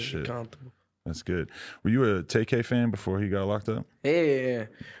need that Can't get shit. comfortable. That's good. Were you a TK fan before he got locked up? Yeah,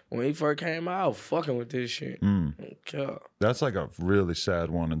 when he first came out, I was fucking with this shit. Okay. That's like a really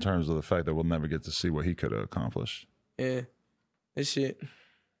sad one in terms of the fact that we'll never get to see what he could have accomplished. Yeah, this shit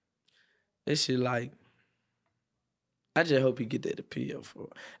like, I just hope he get that appeal for.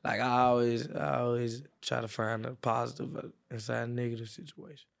 Like I always try to find a positive inside a negative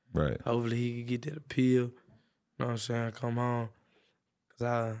situation. Right. Hopefully he can get that appeal. You know what I'm saying? Come on,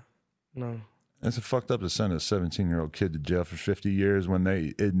 cause It's fucked up to send a 17-year-old kid to jail for 50 years when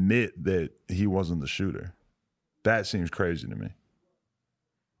they admit that he wasn't the shooter. That seems crazy to me.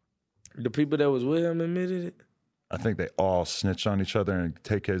 the people that was with him admitted it. I think they all snitched on each other, and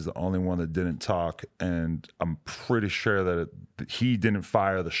TK is the only one that didn't talk. And I'm pretty sure that he didn't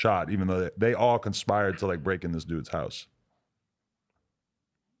fire the shot, even though they all conspired to like break in this dude's house.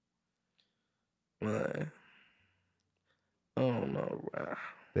 Man, I don't know, bro.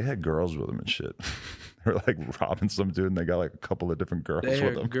 They had girls with them and shit. They were like robbing some dude, and they got like a couple of different girls They with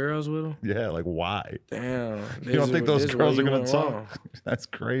had them. girls with him. Yeah, like why? Damn. You don't think those girls are gonna talk? Wrong. That's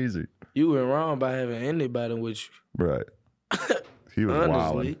crazy. You went wrong by having anybody with you. Right. He was Honestly.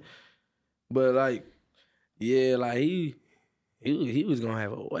 wilding. But like, yeah, like he was gonna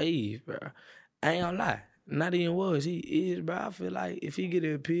have a wave, bro. I ain't gonna lie. not even was. He is, bro. I feel like if he get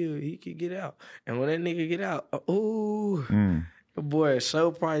an appeal, he could get out. And when that nigga get out, the boy,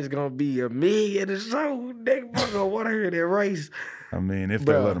 show price gonna be $1 million a show. They gonna want to hear that race. I mean, if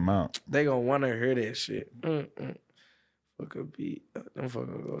Bro, they let him out. They gonna want to hear that shit. Fuck a beat. Them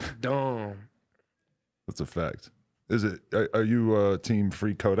fuckers go dumb. That's a fact. Is it? Are you team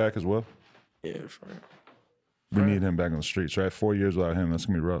Free Kodak as well? Yeah, friend. We need him back on the streets, right? 4 years without him, that's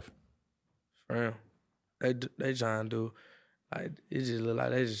gonna be rough. Friend. They trying to do, like, it just look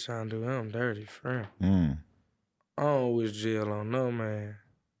like they just trying to do him dirty, friend. I don't wish jail on no man.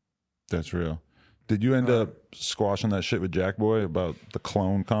 That's real. Did you end up squashing that shit with Jack Boy about the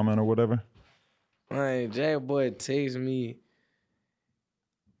clone comment or whatever? Man, Jack Boy texted me.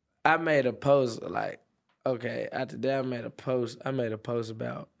 I made a post, like, okay, after that I made a post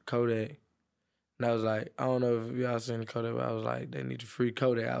about Kodak. And I was like, I don't know if y'all seen Kodak, but I was like, they need to free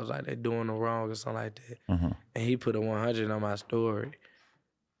Kodak. I was like, they doing the wrong or something like that. And he put a 100 on my story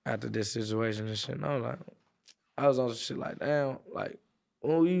after this situation and shit. And I was on some shit like, damn, like,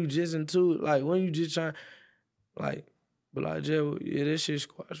 when you just into it, like, when you just trying, like, but like, yeah, this shit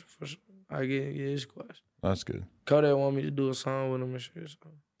squash for sure. I get it, yeah, it's squash. That's good. Kodak want me to do a song with him and shit. So.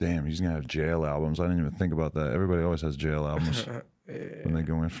 Damn, he's gonna have jail albums. I didn't even think about that. Everybody always has jail albums when they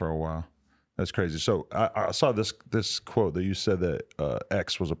go in for a while. That's crazy. So I saw this quote that you said that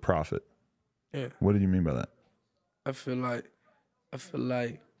X was a prophet. Yeah. What did you mean by that? I feel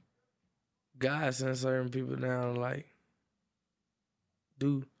like God sent certain people down, like,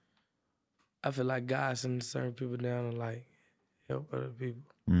 I feel like God sent certain people down to, like, help other people.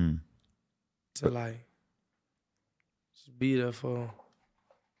 To, like, just be there for them,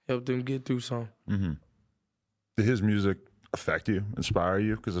 help them get through something. Did his music affect you, inspire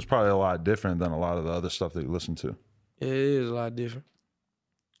you? Because it's probably a lot different than a lot of the other stuff that you listen to. Yeah, it is a lot different.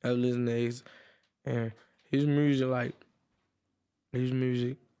 I've listened to his music,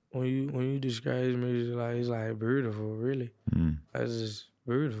 when you describe his music, like, it's like beautiful, really. That's just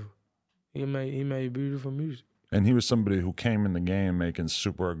beautiful. He made beautiful music. And he was somebody who came in the game making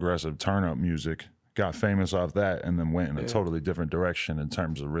super aggressive turn-up music, got famous off that, and then went in a totally different direction in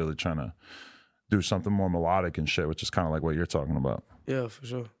terms of really trying to do something more melodic and shit, which is kind of like what you're talking about. Yeah, for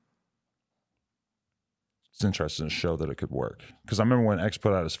sure. It's interesting to show that it could work. Because I remember when X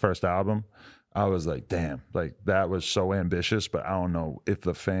put out his first album, I was like, damn, like, that was so ambitious, but I don't know if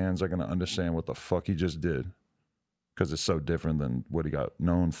the fans are going to understand what the fuck he just did. Because it's so different than what he got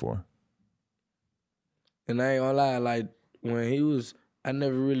known for. And I ain't gonna lie, like, when he was, I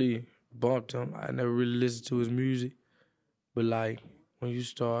never really bumped him. I never really listened to his music. But, like, when you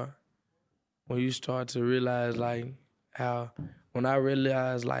start to realize, like, when I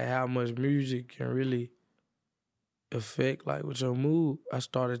realized, like, how much music can really affect, like, with your mood, I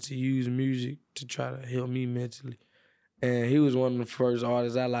started to use music to try to help me mentally. And he was one of the first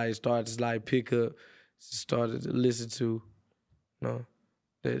artists I, like, started to, like, pick up, started to listen to, you know.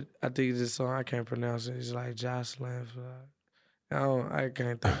 That I think this song, I can't pronounce it. It's like Jocelyn. I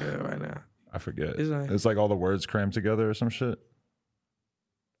can't think of it right now. I forget. It's like all the words crammed together or some shit.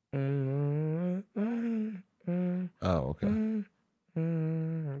 Oh, okay.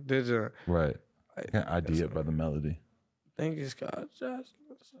 Right. I can't ID it by the melody. I think it's called Jocelyn.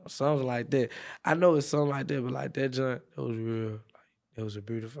 Something like that. I know it's something like that, but like that joint, it was real. Like, it was a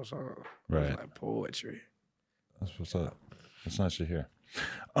beautiful song. Right. It was like poetry. That's what's up. It's nice to hear.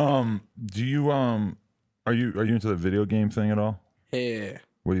 Do you are you into the video game thing at all? Yeah.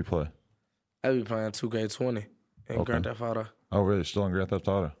 What do you play? I be playing 2K20 and Grand Theft Auto. Oh, really? Still on Grand Theft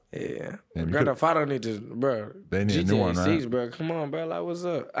Auto? Yeah. Grand Theft Auto need to, bro. They need a new one, right? GTA 6, bro. Come on, bro. Like, what's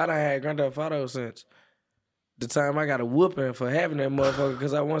up? I done had Grand Theft Auto since the time I got a whooping for having that motherfucker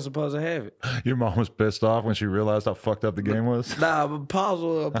because I wasn't supposed to have it. Your mom was pissed off when she realized how fucked up the game was? Nah, but Pause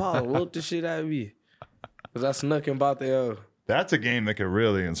whooped the shit out of me. Because I snuck and bought the That's a game that could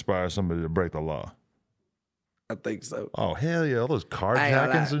really inspire somebody to break the law. I think so. Oh, hell yeah. All those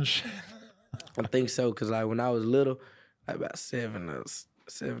carjackings and shit. I think so, because like when I was little, like about 7 or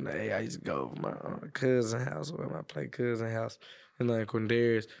 8, I used to go over my cousin's house, where I play cousin's house, and like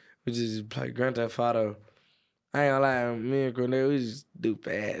Quindarius, we just play Grand Theft Auto. I ain't gonna lie, me and Quindarius, we just do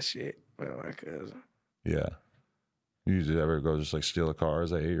bad shit with my cousin. Yeah. You usually ever go just like steal a car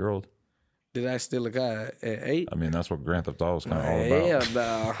as an 8-year-old? Did I steal a car at 8? I mean, that's what Grand Theft Auto is kind of all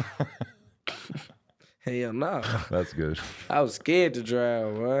about. Hell no. Hell no. That's good. I was scared to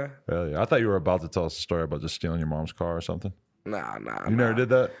drive, man. Hell yeah. I thought you were about to tell us a story about just stealing your mom's car or something. Nah. You never did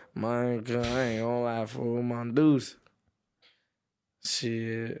that? Man, I ain't gonna lie, for my deuce.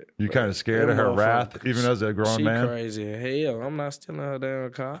 Shit. You kind of scared of her wrath, even as a grown man? She crazy. Hell, I'm not stealing her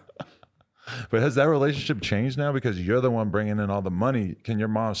damn car. But has that relationship changed now because you're the one bringing in all the money? Can your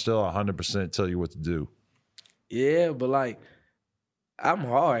mom still 100% tell you what to do? Yeah, but like, I'm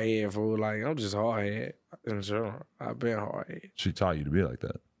hard headed for like I'm just hard headed. And sure, I've been hard headed. She taught you to be like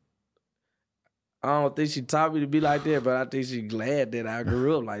that. I don't think she taught me to be like that, but I think she's glad that I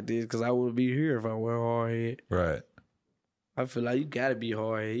grew up like this because I wouldn't be here if I weren't hard headed. Right. I feel like you gotta be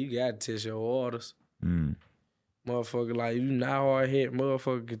hard headed. You gotta test your orders. Motherfucker, like you not hard headed,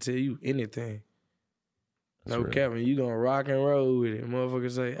 motherfucker can tell you anything. That's No real. Kevin, you gonna rock and roll with it.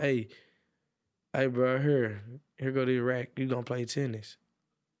 Motherfucker say, hey, bro, here go this rack. You gonna play tennis.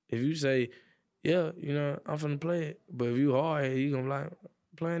 If you say, yeah, you know, I'm finna play it. But if you hard headed, you gonna be like,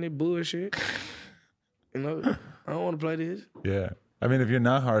 playing that bullshit. You know, I don't want to play this. Yeah. I mean, if you're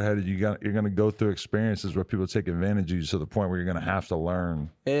not hard-headed, you're going to go through experiences where people take advantage of you to the point where you're going to have to learn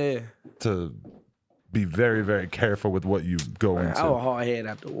to be very, very careful with what you go into. I was hard-headed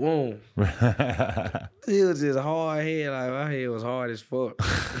out the womb. He was just hard-headed. Like, my head was hard as fuck.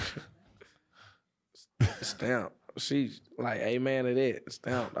 Stamp. She's like, amen to that.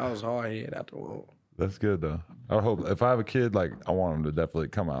 Stamp. I was hard-headed out the womb. That's good, though. I hope if I have a kid, like, I want him to definitely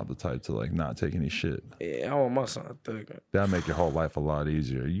come out the type to, like, not take any shit. Yeah, I want my son thugging. That'll make your whole life a lot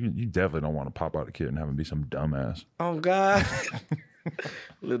easier. You definitely don't want to pop out a kid and have him be some dumbass. Oh, God.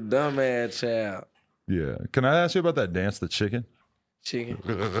 Little dumbass child. Yeah. Can I ask you about that dance, the chicken? Chicken.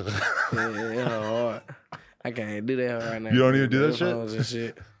 Yeah, hard. I can't do that right now. You don't even do that Phones and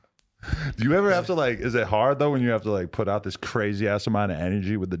shit. Do you ever have to, like, is it hard, though, when you have to, like, put out this crazy-ass amount of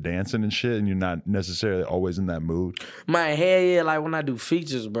energy with the dancing and shit, and you're not necessarily always in that mood? My hell yeah, like when I do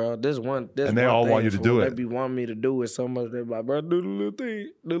features, bro. And they all want you to do it. They be wanting me to do it so much. They be like, bro, do the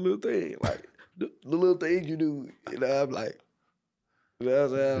little thing. Like, the little thing you do. You know, I'm like, you know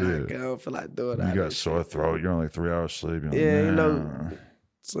what I'm saying? Yeah. Like, I don't feel like doing that. You got a sore throat. You're only 3 hours sleep. You're like, Yeah, you nah. know,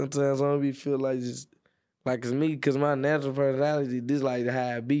 sometimes I don't be feel like just, like it's me, because my natural personality, this like how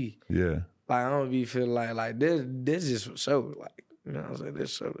I be. Yeah. Like, I don't be feeling like this just for show. Like, you know what I'm saying?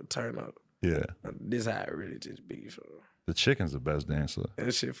 This show to turn up. Yeah. This how it really just be. So The chicken's the best dancer.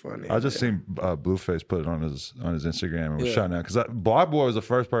 that shit funny. I just seen Blueface put it on his Instagram and was Yeah. shouting out. Because Block Boy was the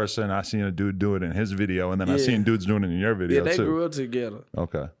first person I seen a dude do it in his video, and then I Yeah. seen dudes doing it in your video, Yeah, they too. grew up together.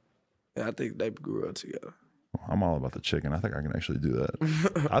 Okay. Yeah, I think they grew up together. I'm all about the chicken. I think I can actually do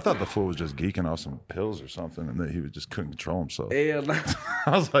that. I thought the fool was just geeking off some pills or something, and that he just couldn't control himself. Hell nah.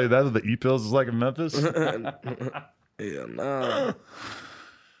 I was like, that's what the E-pills is like in Memphis? Hell nah.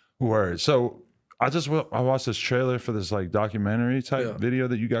 Word. So I watched this trailer for this like documentary type video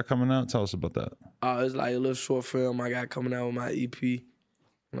that you got coming out. Tell us about that. It's like a little short film I got coming out with my EP. You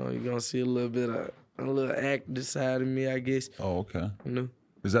know, you're going to see a little bit of a little actor side of me, I guess. Oh, okay. You know?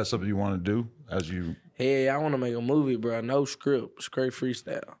 Is that something you want to do as you... Hey, I want to make a movie, bro. No script. Straight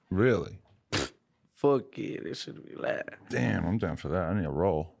freestyle. Really? Fuck yeah, this should be live. Damn, I'm down for that. I need a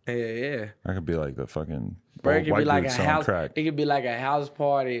role. Yeah. I could be like the fucking Bro, it old could white be like dude a selling house. crack. It could be like a house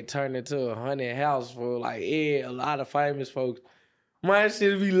party turned into a haunted house for like a lot of famous folks. My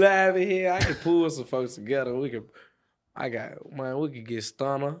shit be live in here. I could pull some folks together. We could get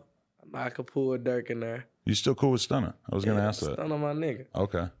Stunner. I could pull Dirk in there. You still cool with Stunner? I was gonna ask that. Stunner, my nigga.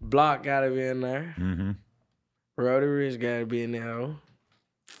 Okay. Block gotta be in there. Mm-hmm. Roddy Rich gotta be in there.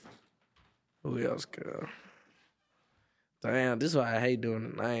 Who else, girl? Damn, this is why I hate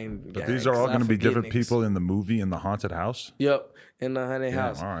doing the name. But these are all going to be different people in the movie in the haunted house. Yep, in the haunted Yeah,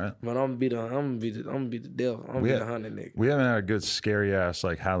 house. all right. But I'm gonna be the devil. I'm gonna be the haunted nigga. We haven't had a good scary ass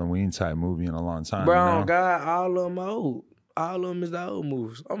like Halloween type movie in a long time. Bro, you know? God, all of them old. All of them is the old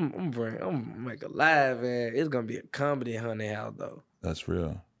movies. I'm gonna make a live, man. It's gonna be a comedy haunted house though. That's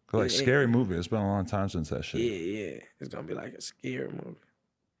real. Like Yeah. scary movie. It's been a long time since that shit. Yeah. It's gonna be like a scary movie.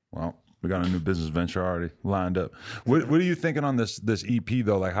 Well, we got a new business venture already lined up. What are you thinking on this EP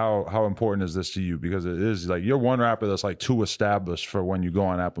though? Like how important is this to you? Because it is like you're one rapper that's like too established for when you go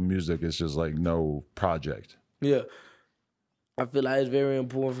on Apple Music. It's just like no project. Yeah, I feel like it's very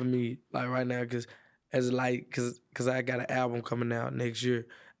important for me, like right now, cause I got an album coming out next year.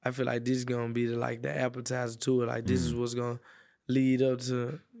 I feel like this is gonna be the appetizer to it. Like this is what's gonna lead up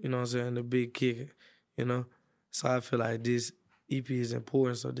to, you know what I'm saying, the big kicker, you know. So I feel like this EP is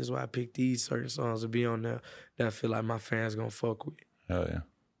important. So this is why I picked these certain songs to be on there that I feel like my fans gonna fuck with. Hell yeah,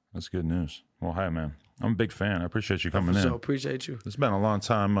 that's good news. Well, hi man, I'm a big fan. I appreciate you coming in. So appreciate you. It's been a long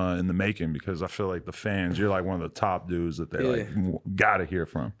time in the making because I feel like the fans, you're like one of the top dudes that they gotta hear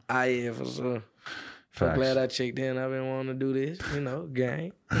from. I am for sure. Facts. I'm glad I checked in. I've been wanting to do this, you know,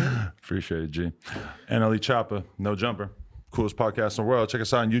 gang. Appreciate it, G. NLE Choppa, No Jumper. Coolest podcast in the world. Check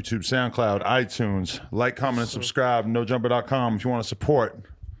us out on YouTube, SoundCloud, iTunes. Like, comment, and subscribe. NoJumper.com if you want to support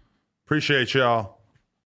Appreciate y'all.